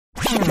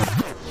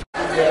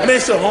I mean, they're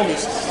still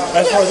homies.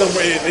 As far as them,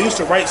 they used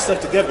to write stuff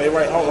together. They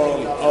write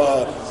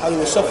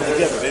Hollywood Shuffle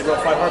together. They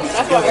wrote 5 Heartbeats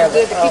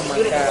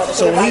together.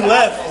 So when he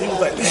left, he was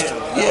like,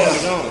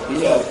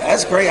 yeah,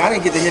 that's great. I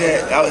didn't get to hear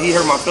that. He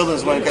hurt my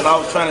feelings because I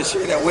was trying to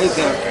share that with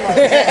him.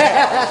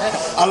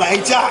 I'm like,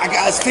 hey, John, I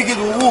got tickets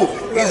with Woo.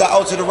 He's like,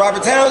 oh, to the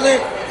Robert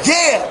Townsend?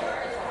 Yeah.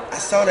 I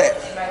saw that.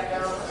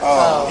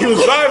 He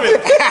was driving. He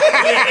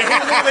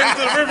was looking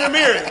into the rearview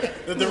mirror.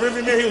 The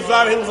rearview mirror, he was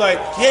driving. He was like,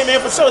 yeah, man,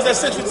 for sure, it's that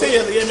Century 10.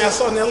 Yeah, man, I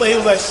saw it in LA. He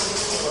was like,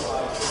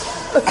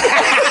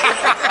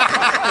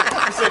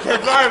 he said,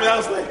 kept driving. I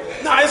was like,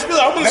 nah, it's good.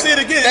 I'm going to see it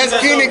again. That's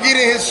Keenan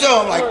getting his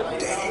show. I'm like,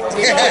 dang.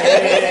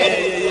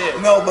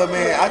 Yeah. No, but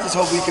man, I just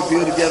hope we can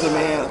build together,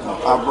 man.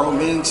 Our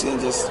bromance and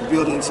just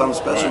building something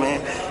special, man.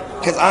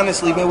 Because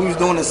honestly, man, we was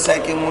doing the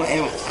second one,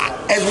 and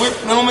as we're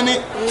filming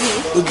it,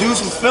 the dudes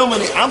who filming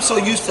it, I'm so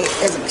used to,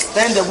 as an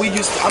extender,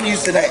 I'm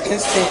used to that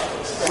instant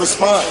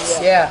response.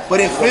 Yeah. But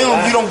in film,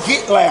 you don't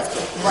get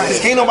laughter. Because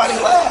can't nobody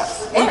laugh.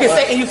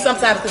 And you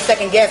sometimes can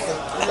second guess it.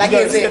 Like,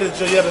 you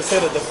gotta say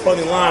the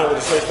funny line with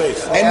a straight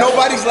face. And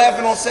nobody's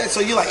laughing on set, so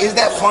you're like, is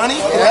that funny?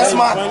 That's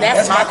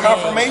my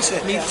confirmation.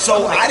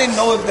 So I didn't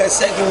know if that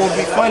second would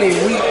be funny.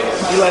 We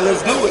like,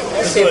 let's do it.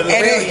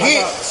 And it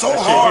hit so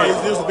hard.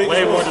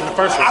 Way more than the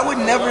first one. I would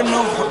never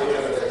know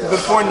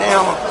before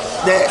now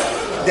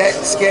that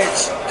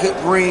sketch could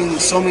bring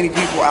so many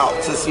people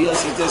out to see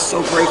us. It's just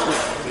so grateful.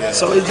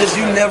 So it's just,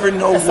 you never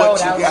know what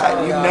you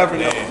got. You never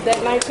know.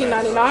 That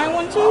 1999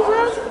 one too,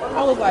 bro?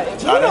 I was like,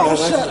 you don't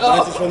shut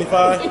up.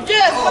 1925?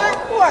 Yes,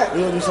 what?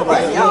 We're going to do something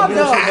like that. We're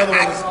going to shoot another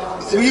one.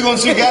 We're going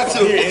to shoot that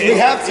too. We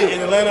have to.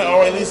 In Atlanta,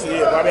 or at least,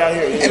 probably out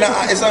here. And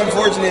it's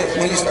unfortunate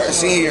when you start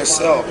seeing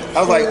yourself. I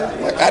was like,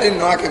 I didn't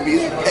know I could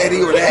be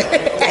petty or that.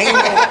 I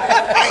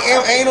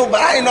didn't know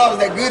I was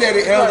that good at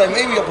it. And I was like,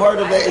 maybe a part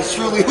of that is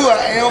truly who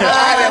I am. But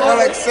I didn't want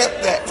to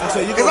accept that. I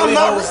said, you can really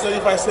hold the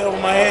if I sit over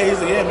my head. He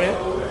said, yeah, man.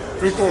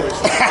 3/4.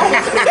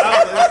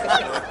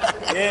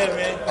 Yeah,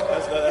 man.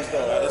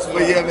 That's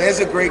but yeah, man, it's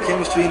a great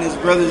chemistry, and it's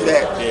brothers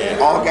that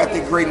all got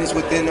the greatness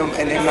within them,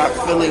 and they're not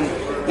feeling.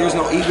 There's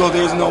no ego.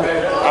 There's no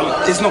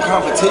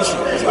competition.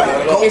 It's like,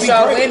 it's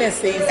your winning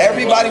season.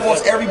 Everybody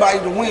wants everybody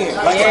to win.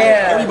 Like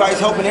everybody's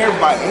helping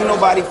everybody. Ain't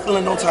nobody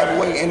feeling no type of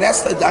way, and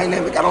that's the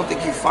dynamic I don't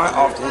think you find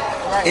often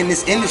in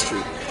this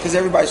industry. Because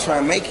everybody's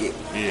trying to make it.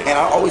 And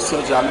I always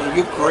tell y'all, man,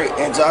 you're great.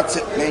 And y'all,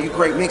 man, you're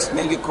great. Mix,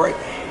 man, you're great.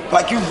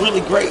 Like, you're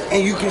really great,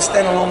 and you can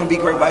stand alone and be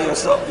great by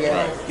yourself. You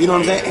know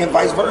what I'm saying? And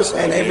vice versa.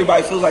 And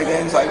everybody feels like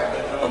that. And it's like,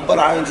 but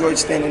I enjoyed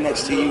standing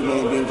next to you,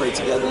 man, being great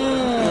together. You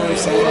know what I'm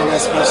saying? And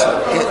that's special.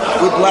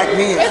 With black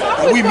men.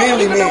 Like, we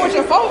manly men. With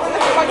your folks.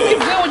 Like, it's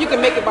good when you can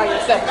make it by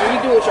yourself. When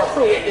you do it with your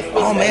crew,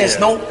 oh, man, it's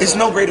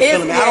no greater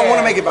feeling, man. I don't want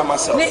to make it by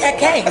myself. I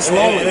can't. That's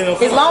lonely.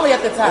 It's lonely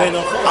at the time.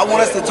 I want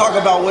us to talk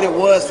about what it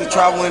was to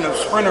travel in a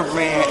Sprinter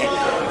van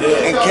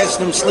and catch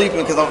them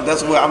sleeping, because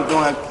that's what I'm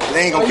doing.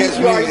 They ain't going to catch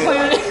me.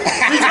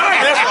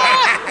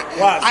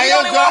 Watch. I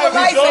am driving.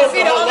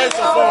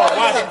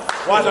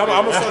 Watch.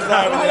 I'm a son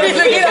driver.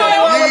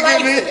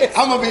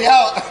 I'm gonna be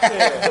out.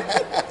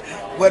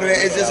 But man,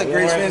 it's just a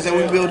great experience, and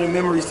we're building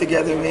memories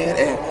together, man.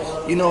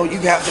 And you know, you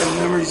have them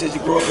memories as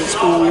you grow up in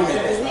school,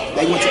 and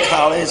they went to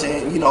college,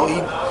 and you know,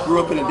 he grew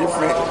up in a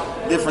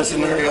different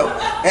scenario.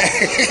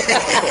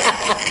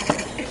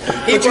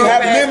 But you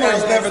have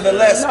memories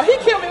nevertheless. No, he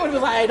killed me when he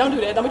was like, hey, don't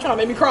do that. Don't be trying to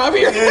make me cry up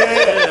here.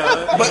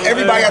 But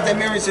everybody got that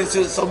memories to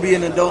so be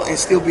an adult and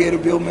still be able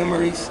to build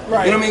memories.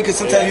 Right. You know what I mean? Because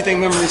sometimes you think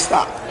memories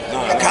stop.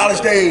 The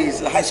college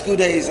days, the high school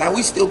days, now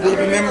we still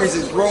building memories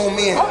as grown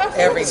men.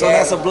 So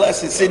that's a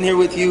blessing. Sitting here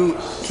with you,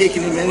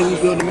 kicking it, man. We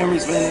building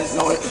memories, man. There's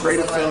no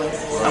greater feeling.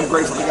 I'm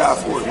grateful to God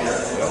for it, man.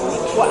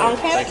 Well, on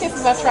Canada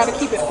Kisses, I try to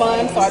keep it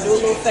fun, so I do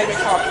a little segment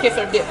called Kiss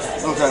or Dip.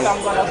 Okay. So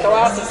I'm going to throw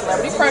out some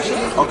celebrity crushes.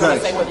 Okay.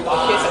 Say whether you're going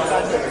to kiss or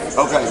not dip.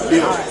 Okay,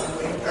 deal. All right.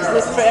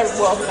 This is for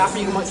everyone. Well, not for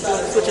you. I'm going to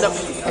switch it up.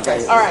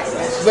 Okay. All right.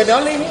 But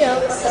don't leave me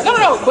out.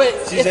 No. But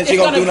she said she's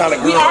going to do not a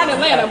girl. We are in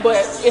Atlanta,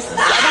 but we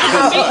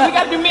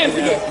got to do men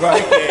together.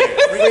 Right.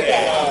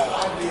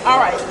 All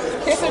right.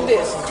 Kiss or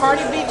diss?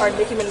 Cardi B or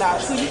Nicki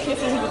Minaj? Who you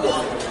kissing? Who you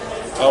dissing?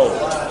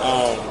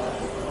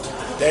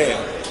 Damn.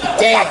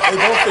 They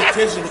both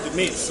fictitious with the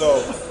meat,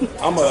 so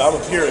I'm a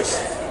purist.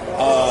 I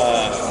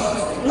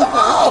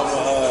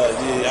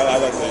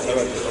like the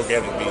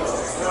organic beef.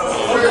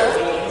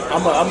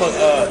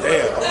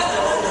 Damn.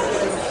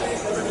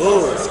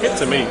 Ooh, skip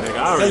to me, nigga. I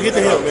already Get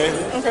to him, man.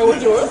 Okay,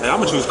 what's yours? I'm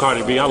gonna choose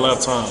Cardi B. I love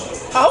Tom.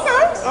 Okay.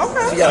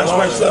 She got a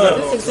long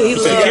tongue. You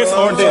said kiss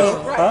or diss?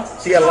 Huh?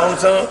 She got a long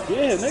tongue?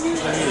 Yeah, nigga.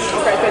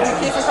 Okay, so you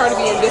kissing Cardi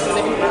B and dissing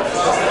Nicki Minaj.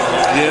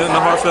 Yeah, no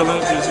hard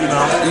feelings. Just, you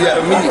know. You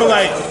got me. I feel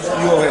like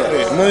You go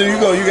ahead. No, you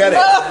go. You got it.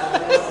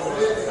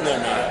 no.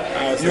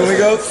 You want me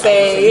to go?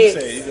 Say it.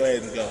 You go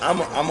ahead and go.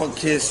 I'm gonna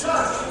kiss.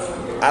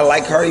 I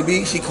like Cardi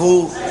B. She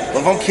cool.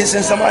 But if I'm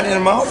kissing somebody in the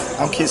mouth,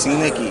 I'm kissing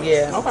Nicki.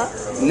 Yeah. Okay.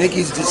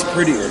 Nicki's just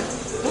prettier.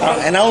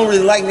 And I don't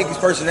really like Nicki's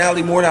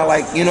personality more than I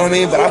like, you know what I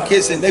mean? But I'm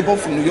kissing. They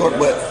both from New York,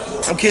 but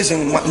I'm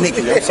kissing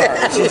Nicki. I'm sorry.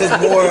 She's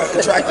just more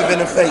attractive in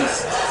the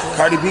face.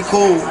 Cardi B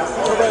cool.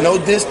 No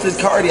diss to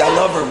Cardi, I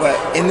love her, but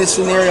in this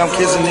scenario, I'm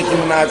kissing Nicki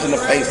Minaj in the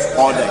face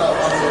all day.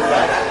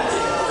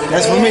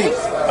 That's for me.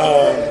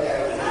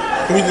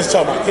 We just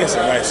talk about kissing,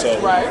 right? So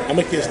Right. I'm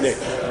gonna kiss Nick.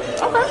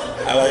 Okay.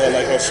 I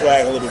like her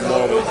swag a little bit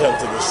more when it comes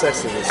to the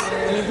sexiness.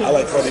 I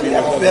like Cardi B.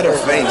 Better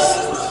face.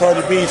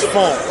 Cardi B's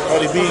fun.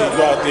 Cardi B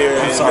go out there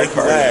and sorry, make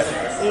you Cardi. laugh.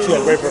 She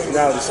has great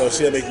personality, so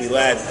she'll make me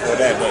laugh for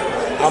that. But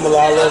I'm a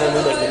lot of love and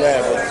make me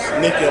laugh. But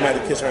Nicki, I'm gonna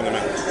have to kiss her in the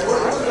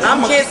mouth.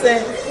 I'm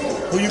kissing.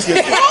 Who you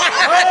kissing?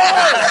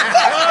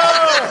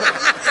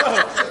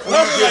 He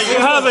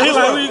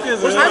like, who you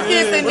kissing? I'm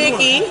kissing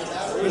Nikki.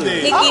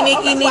 Nikki. I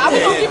was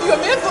gonna give you a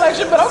mid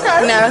selection, but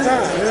okay. No.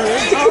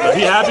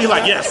 He happy?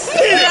 Like, yes.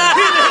 Yeah.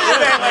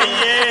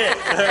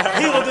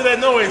 He will do that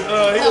noise.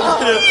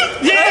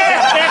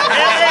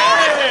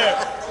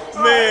 Yeah.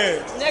 Man.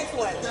 Next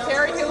one,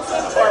 Carrie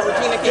Hilson or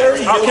Regina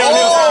King?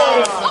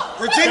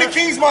 Regina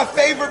King's my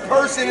favorite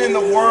person in the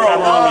world.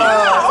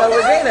 So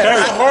Regina.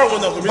 That's a hard one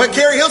though. But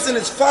Carrie Hilson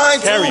is fine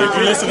too. Carrie, if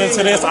you're listening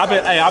to this, I've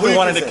been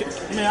wanting to.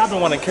 Man, I've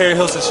been wanting Carrie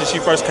Hilson since she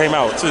first came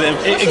out. To the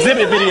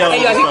exhibit videos.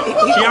 Hey, and stuff.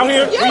 She out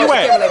here? Where you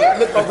at?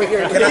 Look over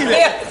here.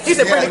 He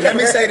said, bring the Let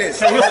me camera. say this.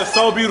 Carrie Hilson's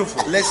so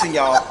beautiful. Listen,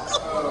 y'all.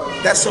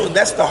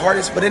 That's the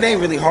hardest, but it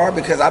ain't really hard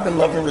because I've been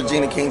loving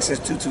Regina King since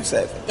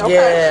 227.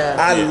 Yeah.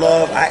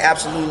 I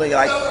absolutely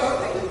I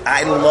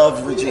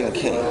love Regina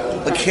King.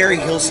 But Carrie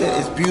Hilson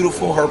is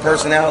beautiful, her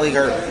personality,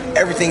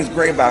 everything's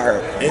great about her.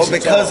 But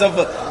because of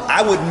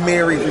I would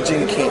marry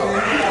Regina King.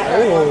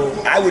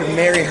 I would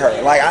marry her.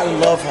 Like, I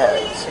love her.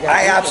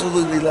 I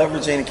absolutely love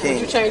Regina King.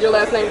 You change your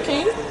last name to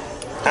King?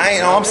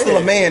 I'm still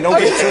a man, don't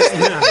get twisted.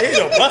 He's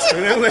a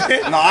buster.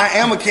 No, I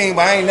am a king,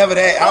 but I ain't never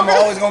that. I'm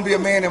always gonna be a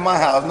man in my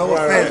house. No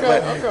offense,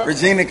 but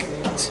Regina,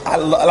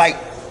 like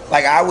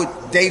I would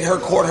date her,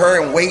 court her,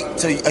 and wait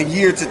till a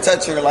year to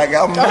touch her. Like I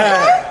love her.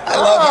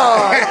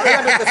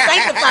 The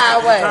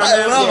sanctified way.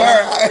 I love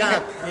her.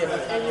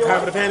 Time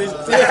for the panties.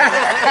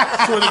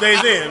 200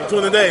 days in.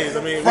 200 days.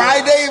 I mean.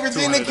 Friday,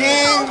 Regina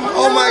King.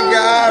 Oh my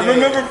God!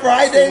 Remember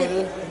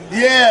Friday?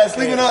 Yeah,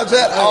 sleeping on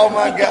that. Oh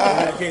my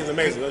God! King's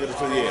amazing. Look at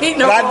this. Yeah. He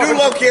But I do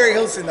love Carrie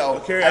Hilson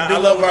though. Carrie, I do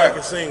love love her. I her.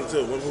 can sing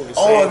too. Who can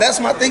Oh, sing. that's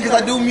my thing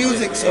because I do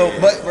music. So,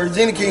 but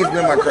Regina King's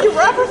been my crush. You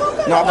rap or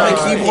something? No, I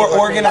play keyboard,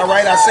 organ, I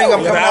write, I sing.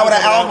 I'm coming out with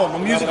an album,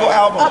 a musical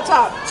album. Up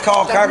top. It's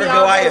called That's Conquer Beyonce.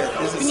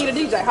 Goliath. If you need a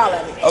DJ, holla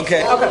at me.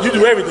 Okay. Okay. You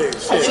do everything.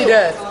 Shit. She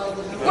does.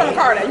 Put a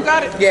card out. You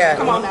got it? Yeah.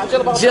 Come on now. Jill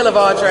of all Jill of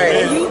all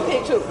trades. And you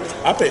pick two.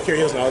 I pick Carrie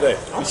Hilson all day.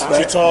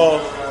 She's tall.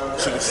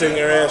 She can sing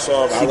her ass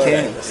off. I love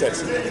can. that.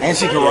 Sexy. And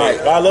she can write.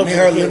 But I love Me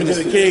and her Regina live in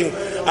this- King.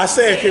 I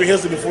said Carrie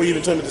Hilson before you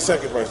even told me the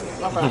second person.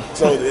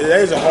 So that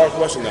is a hard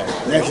question though.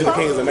 Regina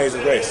King is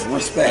amazing grace.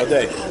 Respect. All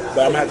day.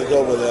 But I'm gonna have to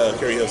go with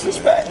Carrie Hilson.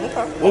 Respect.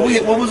 What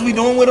was we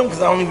doing with him?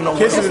 Because I don't even know.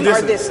 Kissing What and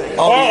Or dissing. dissing.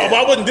 Oh, yeah. But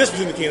I wouldn't diss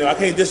Regina King though. I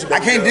can't diss you. I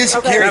can't diss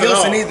Okay. Carrie Not at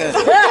Hilson all. either.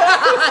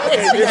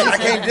 I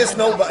can't diss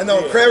nobody.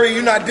 No, Carrie,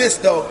 you're not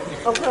dissed though.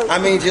 Okay. I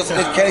mean, just in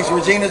case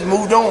Regina's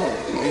moved on.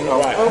 You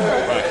know. Right.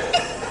 Right.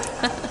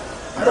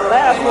 The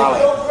last one.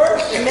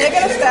 Megan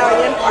Thee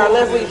Stallion or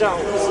Leslie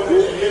Jones?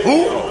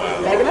 Who?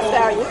 Megan Thee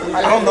Stallion.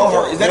 I don't know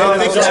her. Is that I a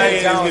think Leslie?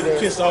 Jones is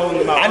kiss all in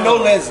the mouth. I know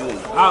Leslie.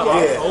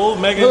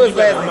 Old Megan. Who is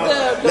Leslie? The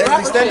Leslie,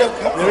 rapper stand chick.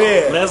 up.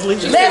 Yeah. Leslie.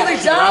 Leslie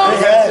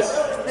Jones. Yes.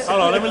 Hold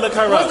on, let me look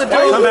her What's up. the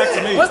dude? Come back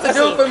to me. What's the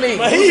dude for me?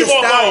 But he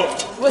walk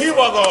off. He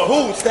walk off.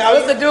 Who? What's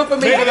Stallion? the dude for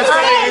me? Megan Thee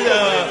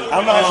Stallion,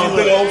 I'm not she's a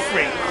big old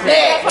freak.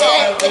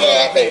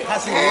 How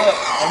she look?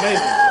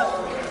 Amazing.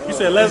 You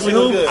said Leslie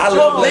who? I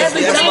love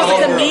Leslie Leslie. That's my Jones is a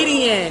homegirl.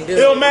 comedian, It dude.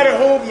 don't matter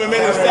who Megan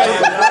Thee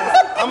Stallion.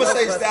 I'm gonna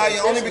say Stallion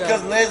only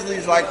because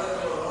Leslie's like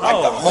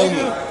the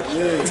homie,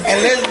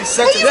 and Leslie's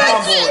such a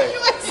tomboy.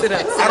 Sit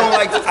up. I don't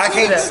like. I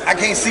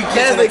can't see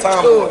kids in Leslie a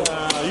tomboy. cool.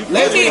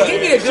 Leslie, Give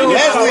me the dude.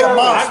 Leslie a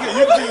monster. You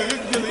can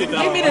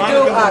Give me the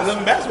dude.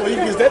 basketball. You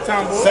can get that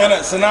time, boy.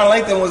 Sanaa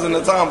Lathan was in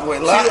the tomboy.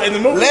 in the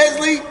movie?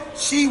 Leslie,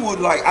 she would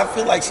like. I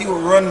feel like she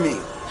would run me.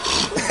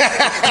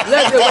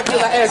 Leslie, what you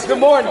like? Ask. Good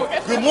morning.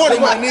 Good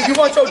morning, my nigga. You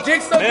want your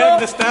dick sucked Meg off?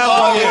 Thee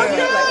Stallion.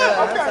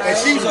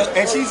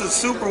 And she's a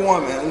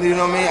superwoman. You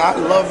know what I mean? I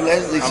love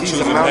Leslie. She's a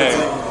choosing mountain.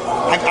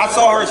 Meg. I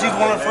saw her. She's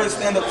one of the first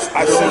stand-ups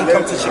I seen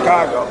come to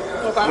Chicago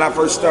when I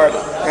first started,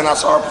 and I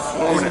saw her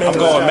performing. I'm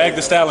going Meg Thee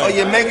Oh Stallion.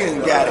 yeah,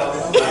 Megan got it.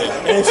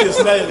 And she's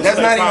That's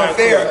not even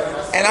fair.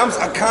 And I'm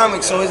a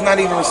comic, so it's not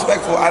even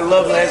respectful. I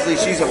love Leslie.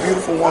 She's a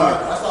beautiful woman,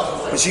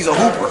 but she's a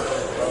hooper.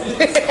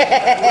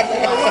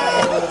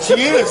 She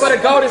is. For the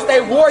Golden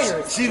State Warriors.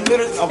 She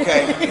literally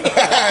okay.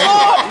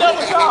 Oh,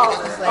 double Charles.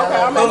 Okay,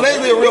 I'm So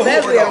Leslie a real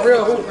Leslie hooper. a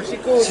real hooper. She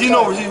cool. She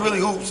knows she really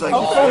hoops. Like,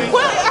 Well, I can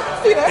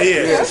see that.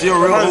 Yeah. she a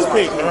real Hers hooper.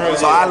 peak. Hers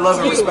So I love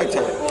and respect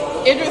her.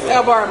 Idris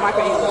Elba or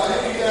Michael Eaton?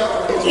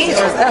 Jesus.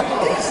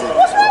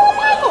 What's wrong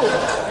with Michael?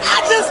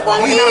 I just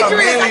want He's not a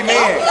Idris. manly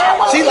man.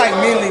 She like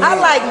manly I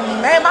men. like,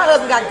 man, my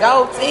husband got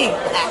gold teeth.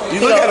 You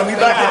look at him, he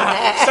like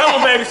that. Show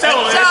him, baby. Show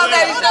him. Show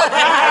baby, show.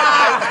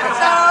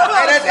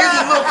 Hey, that's his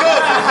little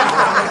cousin.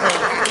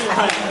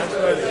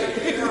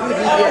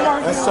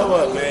 That's so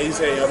up, man. And you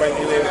say Mike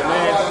Ely ain't a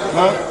man?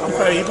 Huh? I'm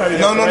probably,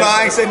 No,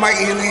 I ain't say Mike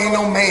Ely ain't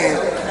no man.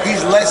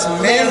 He's less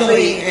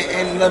manly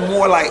and the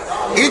more like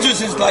Idris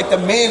is like the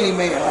manly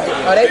man. Like,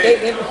 Oh,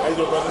 they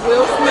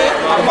Will Smith.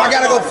 if I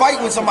gotta go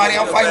fight with somebody,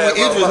 I'm fighting with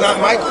Idris, not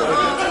Michael.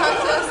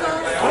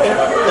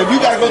 If you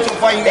gotta go to a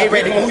fight, you gotta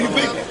pick who you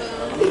pick.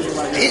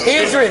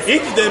 Idris. He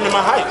just did him in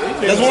my height.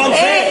 That's what I'm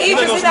saying. And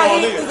Idris is small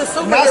not nigga. the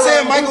superhero. Not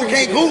saying Michael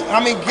can't hoop. I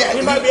mean,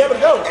 He might be able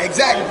to go.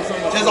 exactly.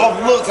 Just off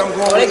looks, I'm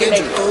going They with get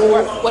their Idris.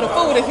 food. Well, the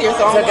food is here,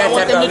 so I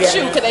want them to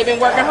chew because they've been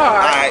working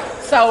hard. Alright.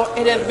 So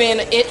it has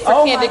been it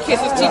for Candid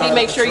Kisses TV.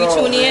 Make sure you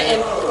tune in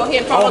and go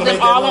ahead and follow them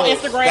all on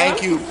Instagram.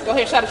 Thank you. Go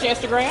ahead, shout out your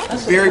Instagram.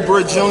 Barry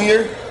Britt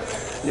Jr.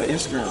 Yeah,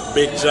 Instagram.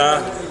 Big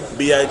John,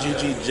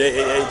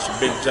 BIGGJAH,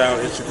 Big John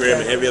on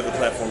Instagram and every other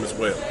platform as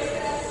well.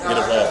 Get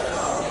involved.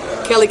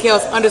 Kelly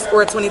Kells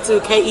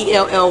 _22 KELLY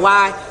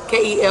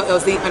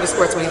KELLZ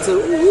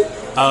 _22.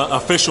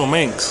 Official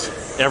Minx.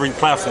 Every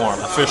platform,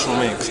 Official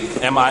Minx.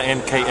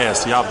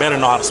 MINKS. Y'all better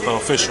know how to spell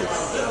official.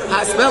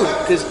 How to spell it?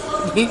 Because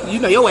you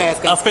know your ass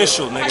got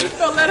Official, How you nigga.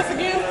 spell lettuce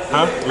again?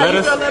 Huh? How you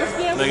Lettuce? spell lettuce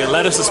again? Nigga,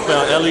 lettuce is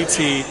spelled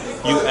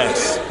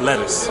LETUS.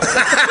 Lettuce.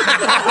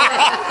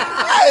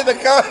 Hey, the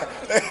car.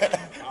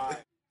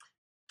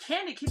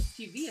 Candy Kids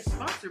TV is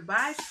sponsored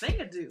by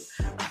Singadoo,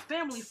 a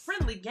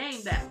family-friendly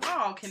game that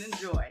all can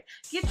enjoy.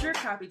 Get your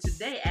copy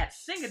today at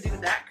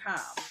singadoo.com.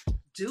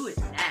 Do it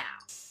now.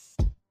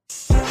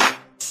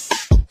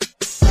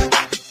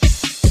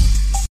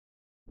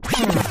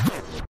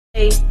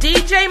 Hey,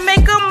 DJ,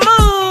 make a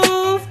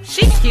move.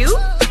 She cute.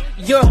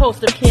 Your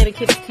host of Candy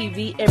Kids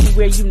TV,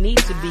 everywhere you need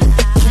to be.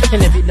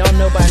 And if you don't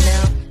know by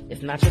now,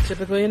 it's not your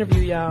typical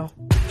interview, y'all.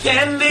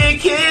 Candy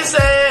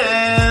kisses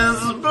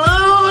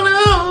blown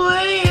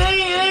away.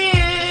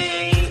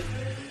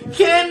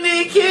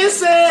 Candy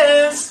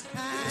kisses,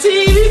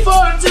 TV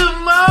for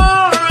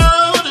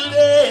tomorrow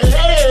today.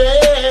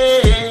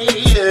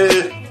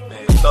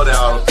 Man, throw that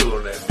auto-tune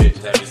on that bitch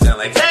and have me sound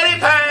like Teddy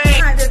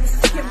Payne. Hi,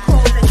 this is Kim Cole,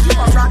 and you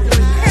are rocking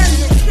with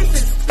Candy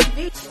Kisses TV.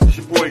 It's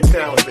your boy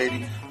Talent, baby.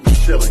 We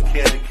chillin',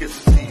 Candy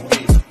Kisses TV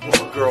with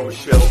my girl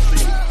Michelle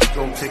C.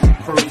 Don't take it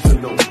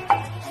personal.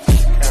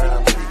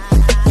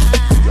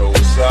 Yo,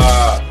 what's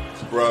up?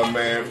 It's Bruh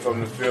Man from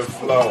the Fifth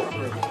Floor.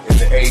 In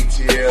the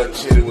ATL,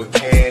 chillin' with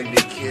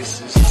Candy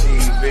Kisses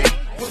TV.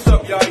 What's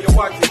up, y'all? You're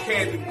watching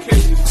Candy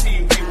Kisses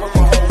TV with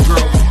my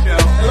homegirl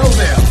Michelle. Hello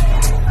there.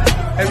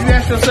 Have you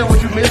asked yourself what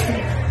you're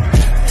missing?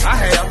 I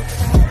have.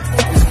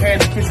 It's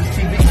Candy Kisses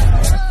TV.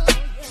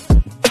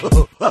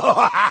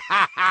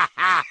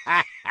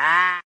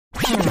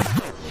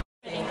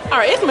 All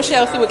right, it's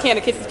Michelle C with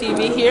Candy Kisses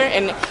TV here,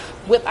 and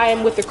I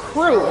am with the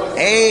crew.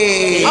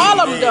 Hey. All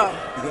of them dumb.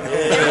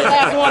 Every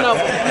last one of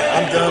them.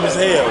 I'm dumb as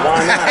hell.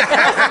 Why not?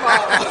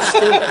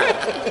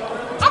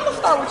 I'm gonna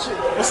start with you.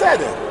 What's that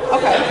then?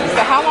 Okay,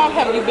 so how long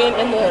have you been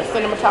in the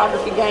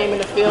cinematography game, in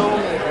the film?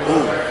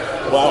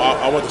 Well,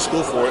 I went to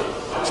school for it,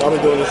 so I've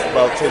been doing this for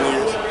about 10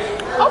 years.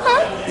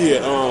 Okay.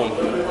 Yeah,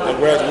 I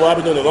graduated. Well, I've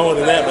been doing it longer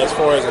than that, but as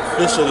far as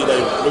officially, they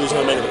really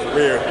trying to make it a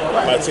career,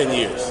 about 10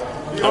 years.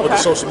 I went the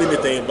social media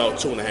thing about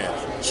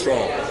 2.5,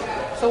 strong.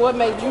 So what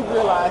made you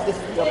realize this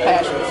is your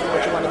passion, this is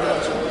what you want to get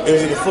into? It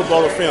was either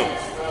football or film.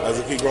 As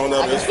a kid growing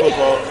up, it was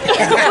football.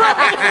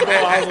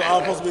 I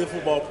was supposed to be a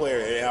football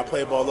player, and I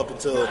played ball up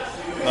until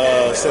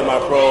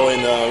semi-pro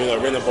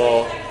and renting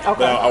ball. Okay.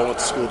 But I went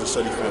to school to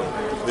study film.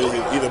 It was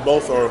either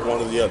both or one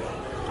or the other.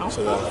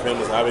 So film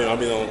is, I've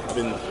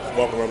been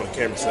walking around with a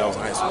camera since I was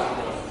in high school.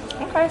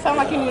 Okay, sound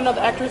like you need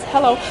another actress.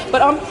 Hello,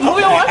 but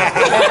moving on.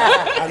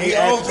 I need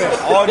open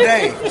all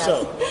day. For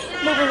sure.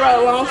 Moving right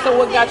along. So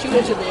what got you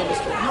into the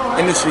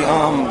industry?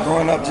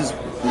 Growing up, just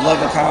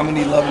loving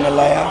comedy, loving to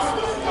laugh,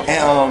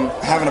 and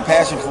having a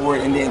passion for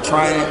it, and then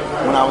trying it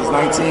when I was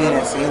 19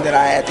 and seeing that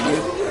I had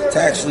to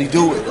actually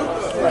do it.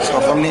 So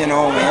from then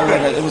on,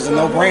 man, it was a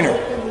no-brainer.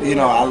 You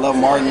know, I love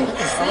Martin.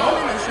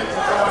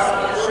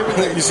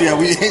 You see how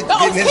we getting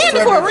this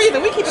it's for a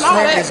reason. We keeping all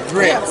that. It's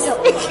grits.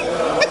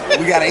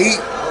 We gotta eat.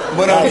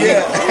 But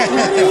yeah.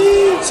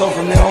 So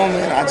from then on,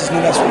 man, I just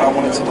knew that's what I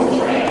wanted to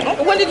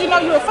do. When did you know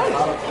you were funny?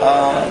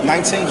 19.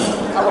 19,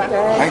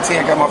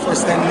 I got my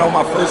first stand-up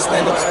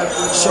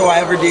show I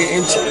ever did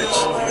in church.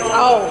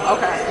 Oh,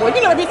 okay. Well,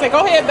 you know, be saying,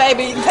 go ahead,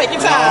 baby. You can take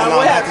your time. No,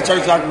 What not the happened?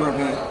 church I grew up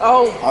in.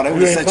 Oh, They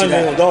would set you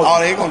down. Oh,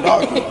 they gonna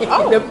dog you.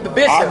 the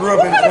bishop. I grew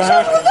up in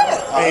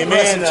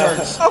Amen.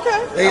 church. Okay.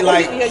 They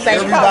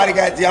everybody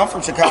got. Yeah, I'm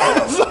from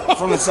Chicago,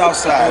 from the South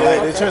Side.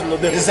 The church a little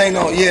different. This ain't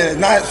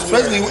not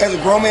especially as a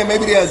grown man.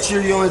 Maybe they'll cheer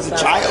you on as a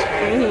child.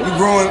 You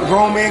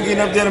grown man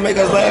getting up there to make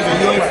us laugh,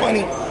 and you ain't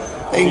funny.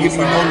 They can give you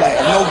no laugh,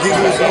 no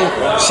giggles, no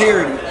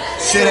charity.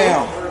 Sit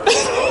down.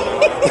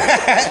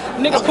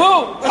 Nigga, boo.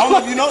 I don't know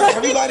if you know that.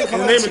 Everybody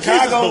from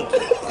Chicago,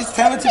 it's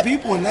talented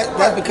people, and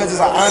that's because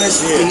it's an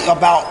honesty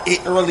about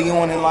it early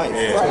on in life.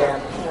 Yeah.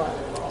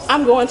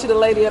 I'm going to the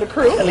lady of the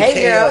crew.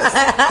 Hey, girl.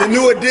 The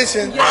new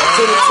addition to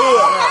the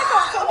tour.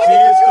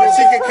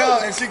 She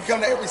can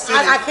come to every city.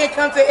 I can't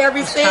come to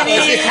every city.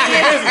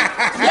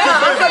 Yeah,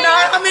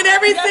 I'm in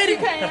every city.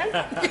 Yes,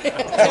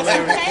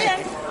 you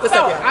can. What's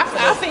So up, y'all?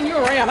 I've seen you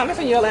around. I've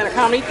seen you at Atlanta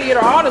Comedy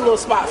Theater, all the little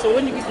spots. So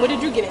when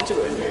did you get into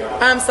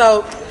it?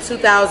 So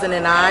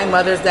 2009,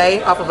 Mother's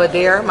Day, off of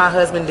Adair. My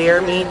husband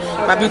dared me.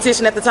 My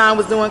beautician at the time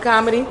was doing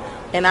comedy,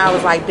 and I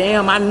was like,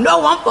 damn, I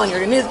know I'm funnier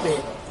than this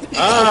bitch.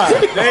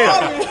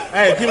 Damn.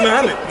 Hey, keep it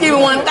 100. Give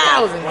it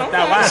 1,000.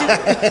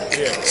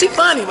 Yeah. She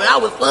funny, but I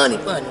was funny.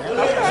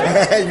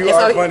 You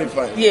are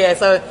funny. Yeah,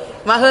 so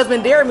my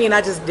husband dared me, and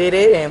I just did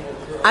it, and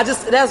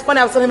that's funny.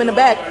 I was telling him in the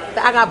back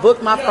that I got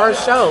booked my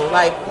first show.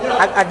 Like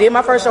I did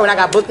my first show, and I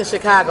got booked in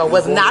Chicago.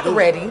 Was not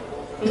ready.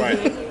 Right.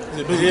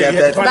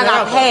 I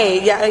got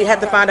paid. Yeah, you have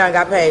to find out and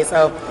got paid.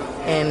 So,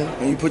 and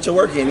you put your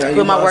work in. Now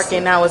put my work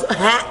in. Now it's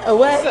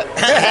what?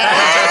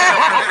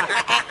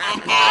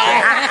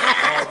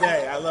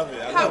 Day. I love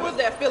it. How was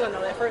that feeling though,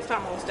 that first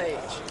time on stage?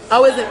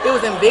 Oh, it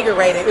was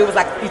invigorating. It was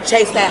like you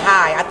chase that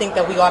high. I think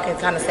that we all can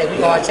kind of say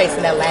we all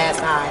chasing that last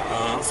high.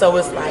 So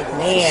it's like,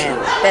 man,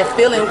 that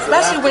feeling,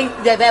 especially when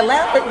that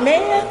last,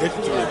 man,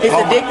 it's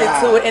addicted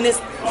to it, and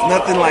it's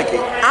nothing like it.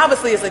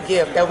 Obviously, it's a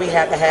gift that we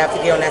have to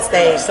get on that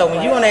stage. So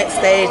when you're on that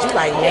stage, you're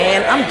like,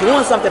 man, I'm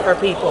doing something for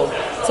people.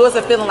 So it's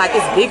a feeling like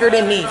it's bigger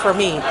than me. For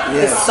me,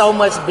 It's so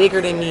much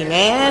bigger than me,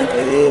 man.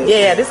 It is.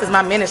 Yeah, this is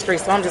my ministry.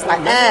 So I'm just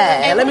like,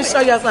 let me show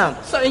y'all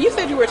something. So and you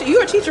said you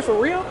a teacher for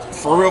real?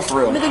 For real.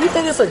 Nigga, you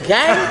think it's a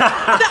game?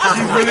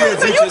 She's really a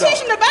So teacher. you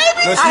teaching the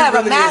baby? No, I have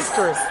really a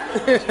master's.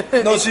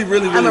 No, she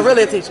really. I'm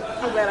really a teacher.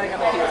 I'm glad I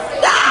got a kid.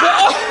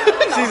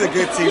 She's a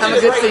good teacher. I'm a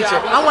good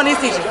teacher. I'm one of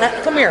these teachers.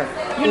 Come here.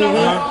 You know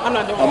what? I'm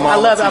not doing it. I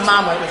love her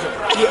mama.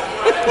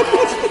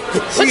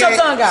 Put your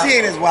tongue out. She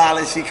ain't as wild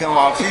as she come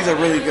off. She's a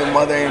really good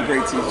mother and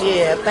great teacher.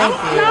 Yeah, thank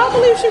you. No, I don't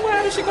believe she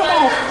wild as she come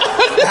on.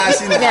 Nah,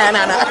 she's not.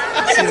 No.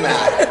 She's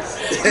not.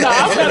 No,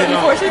 I'm trying to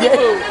before she can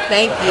move.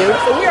 Thank you.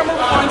 So we are moving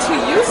on to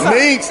you, sir.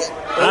 Minx.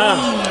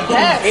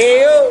 Yes.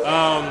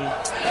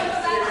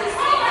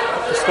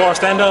 As far as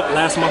stand-up,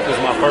 last month was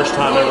my first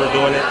time ever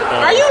doing it.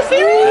 Are you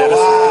serious? Yeah, this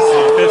is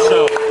my fifth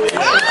show.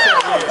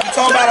 You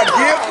talking about a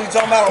gift? You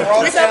talking about a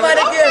raw We talking about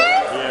a gift.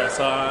 Yeah,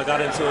 so I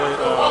got into it.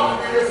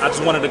 I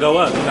just wanted to go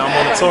up. You know, I'm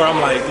on the tour. I'm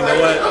like, you know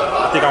what?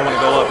 I think I want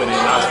to go up. And then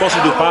I was supposed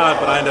to do 5,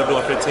 but I ended up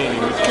doing 15.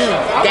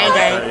 Gang.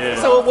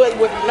 Yeah. So was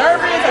you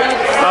nervous?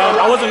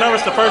 Or I wasn't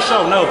nervous the first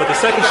show, no, but the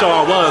second show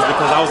I was,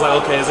 because I was like,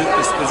 okay, is it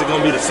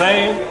going to be the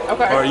same?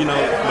 Okay. Or, you know,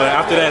 but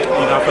after that,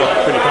 you know, I felt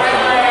pretty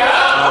comfortable.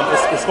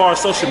 As far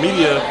as social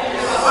media,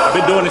 I've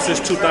been doing it since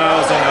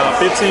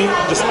 2015,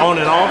 just on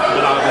and off,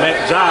 but I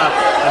met Ja,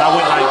 and I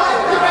went like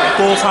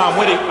full time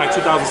with it like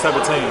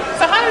 2017.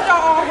 So how did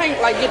y'all all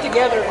get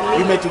together?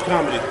 We met through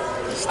comedy.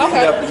 Stand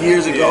up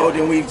years ago,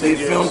 then we did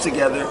film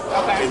together.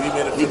 Okay. We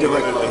met He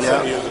directed like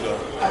 7 years ago.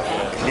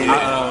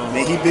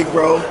 Man, he big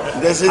bro.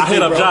 That's his I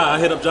hit big up bro. Ja. I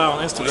hit up Ja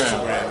on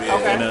Instagram.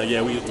 Okay. And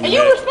yeah, we And you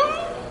met. respond?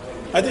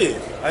 I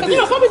did. You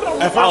know, some people don't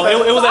respond.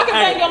 It was So I can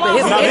thank your mom.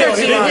 His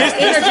energy.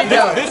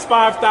 this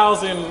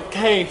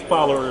 5,000K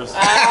followers.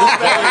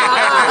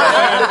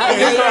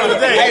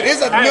 Hey,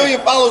 there's a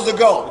million followers to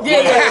go.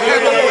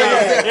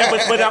 Yeah,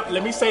 but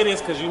let me say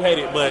this because you hate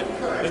it, but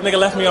this nigga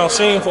left me on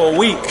Sheen for a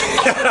week.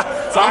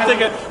 So I'm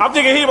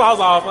thinking he was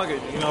all fuck it,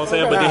 you know what I'm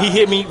saying? But then he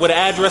hit me with an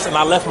address and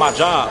I left my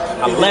job.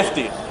 I left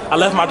it. I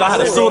left my job, I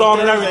had a suit on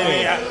and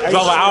everything.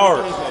 Drove an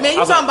hour. Man,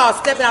 you talking about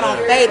stepping out on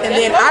faith, and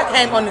then I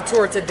came on the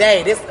tour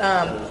today.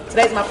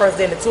 Today's my first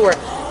day in the tour.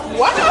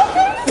 What?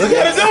 Look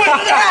at her do it.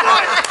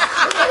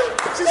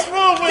 She's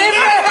smooth with it.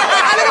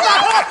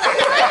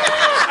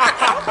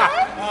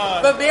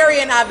 But Barry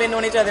and I have been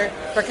knowing each other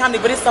for comedy,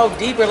 but it's so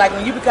deeper. Like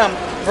when you become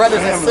brothers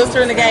and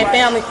sisters in the game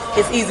family,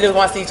 it's easy to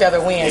want to see each other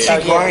win. She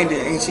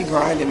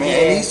grinded, man. Yeah.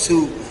 And these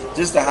two,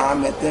 just how I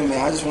met them,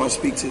 man. I just want to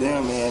speak to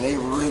them, man. They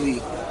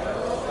really,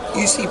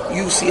 you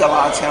see a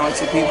lot of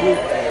talented people,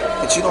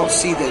 but you don't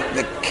see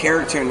the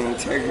character and the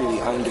integrity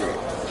under it.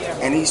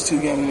 And these two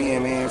young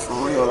men, man, for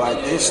real,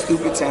 like they're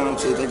stupid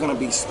talented. They're gonna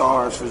be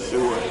stars for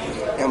sure.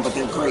 But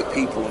they're great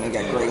people and they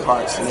got great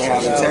hearts and they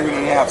have integrity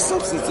and they have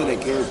substance to their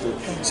character.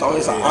 So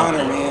it's an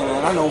honor, man.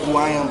 And I know who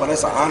I am, but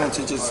it's an honor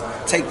to just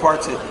take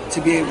part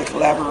to be able to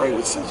collaborate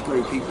with such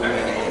great people,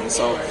 man. And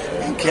so,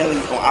 and Kelly,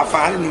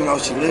 I didn't even know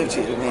she lived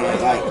here,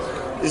 man. Like,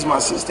 this is my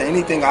sister.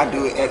 Anything I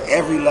do at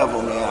every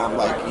level, man, I'm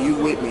like, you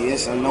with me.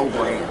 It's a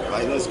no-brainer.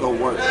 Like, let's go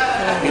work.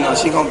 You know,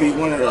 she's gonna be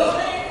one of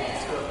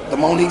the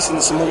Moniques and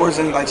the S'mores,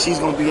 and like she's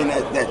gonna be in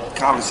that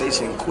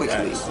conversation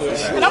quickly.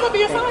 Sure. And I'm gonna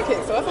be a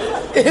sidekick, so that's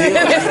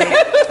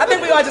okay. I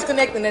think we all just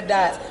connecting the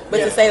dots. But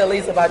to say the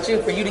least about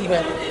you, for you to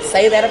even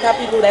say that about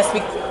people, that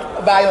speaks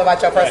volume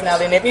about your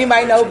personality. And if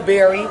anybody know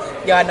Barry,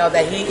 y'all know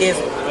that he is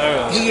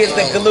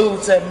the glue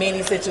to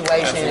many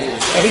situations,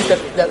 and he's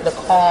the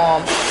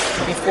calm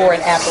before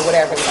and after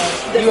whatever.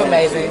 You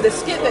amazing. The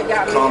skit that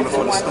got me is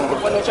the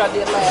one that y'all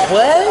did last.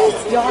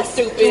 What? Y'all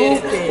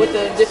stupid with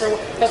the different.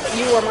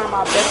 You were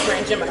my best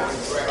friend Gemini,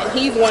 and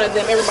he's one of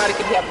them. Everybody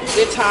can have a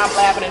good time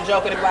laughing and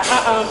joking. And be like,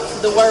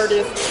 the word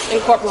is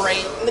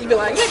incorporate. And you be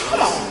like, yeah,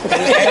 come on.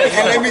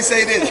 And let me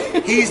say this: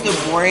 he's the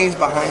brains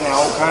behind that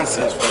whole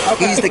concept.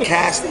 Okay. He's the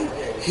casting.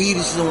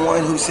 He's the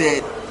one who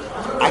said,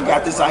 "I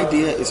got this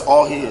idea. It's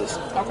all his.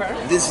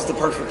 Okay. This is the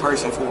perfect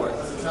person for it.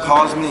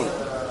 Calls me."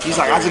 He's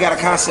like, I just got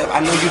a concept. I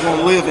know you're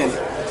gonna live in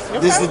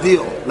it. This is the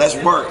deal. Let's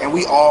work. And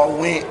we all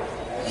went.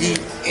 He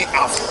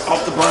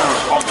off the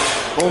ground,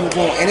 boom,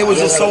 boom, and it was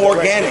just so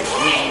organic.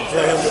 You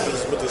tell him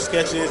with the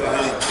sketches, and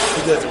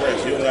he does the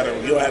rest. You don't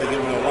have to give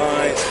him the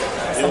lines.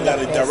 You don't got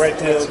to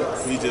direct him.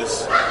 He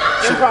just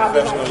improv.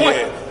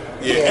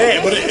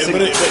 Yeah. But it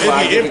be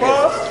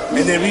improv,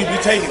 and then we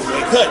take it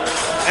and cut.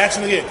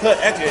 Action again, cut.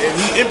 Action,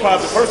 and he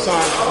improv the first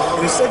time,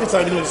 and the second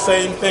time he doing the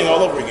same thing all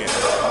over again.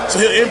 So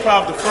he'll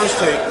improv the first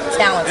take,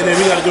 and then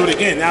we got to do it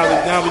again. Now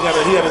he got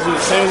to do the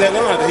same exact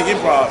line that he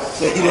improv.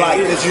 So he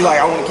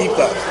I want to keep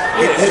that.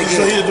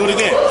 So he'll do it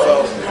again.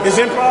 So it's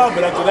improv,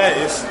 but after that,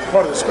 it's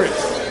part of the script.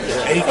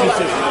 And he keeps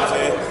it. You know what I'm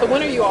saying? So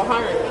when are you all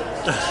hiring?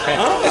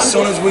 As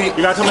soon as we...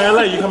 You got to come to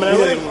LA. You coming to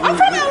LA? I'm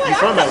from LA. You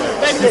from LA?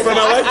 You from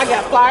LA? I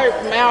got flyers,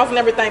 miles, and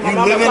everything. You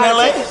live in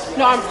LA?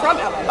 No, I'm from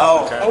LA.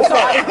 Oh, okay. I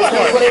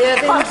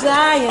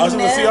was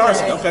going to see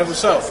ours. Okay, for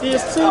sure.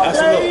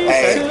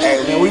 Hey,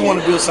 man, we want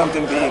to build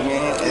something big,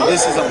 man. And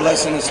this is a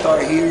blessing to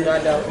start here.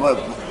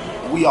 But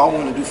we all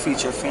want to do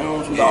feature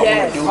films. We all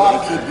want to do it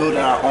and keep building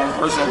our own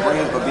personal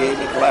brands, but be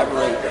able to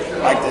collaborate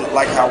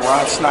like how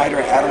Rob Schneider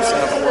and Adam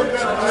Sandler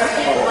works,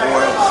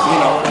 or you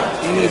know,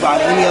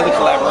 any other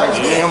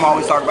collaboration. Me and him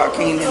always talk about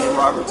Keenan and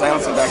Robert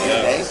Townsend back in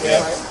the day.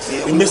 Yeah.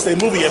 We missed their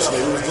movie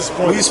yesterday. We was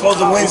disappointed. We were supposed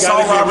to win.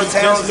 Saw Robert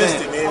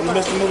Townsend. Man. We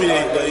missed the movie.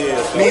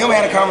 Me and him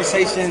had a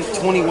conversation.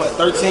 2012.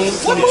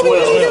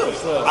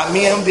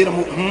 Me and him did a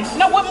movie.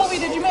 No, what movie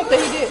did you make that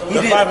he did?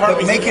 He did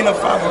the Making of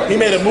 500. He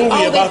made a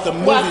movie about the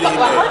movie that he made.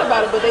 I heard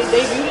about it, but they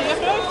debuted it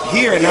yesterday?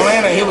 Here in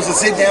Atlanta, it was a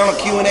sit down, a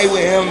Q&A with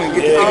him and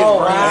get the tickets.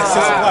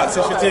 Wow.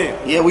 6:15.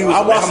 Yeah, we was.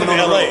 I watched it in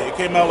LA. It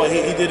came out like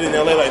he did it in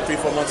LA like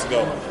 3-4 months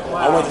ago. Wow.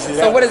 I went to see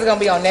that. So what is it gonna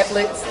be on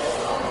Netflix?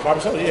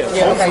 Probably, yeah.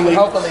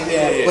 Hopefully,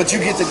 yeah. But you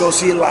get to go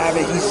see it live,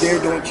 and he's there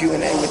doing Q&A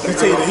with them.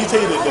 He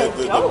tell you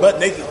the butt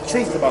naked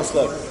truth about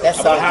stuff.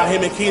 About how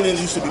him and Keenan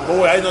used to be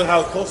boys. I didn't know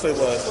how close they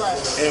was. Right.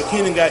 And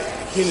Keenan got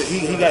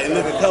in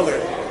living color,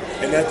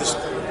 and that just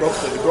broke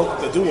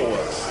the duo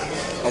up.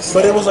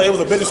 But it was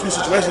a bittersweet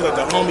situation, like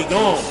the homie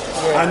gone.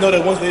 Yeah. I know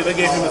that once they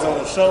gave him his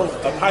own show,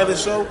 a pilot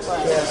show,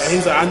 and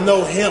he's like, I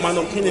know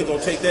Keenan gonna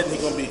take that, and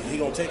he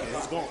gonna take it.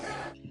 He's gone.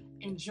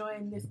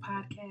 Enjoying this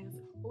podcast?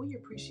 We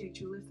appreciate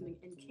you listening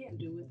and can't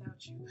do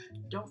without you.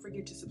 Don't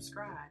forget to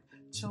subscribe.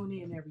 Tune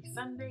in every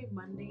Sunday,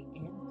 Monday,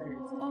 and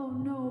Thursday. Oh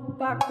no,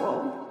 back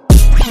roll.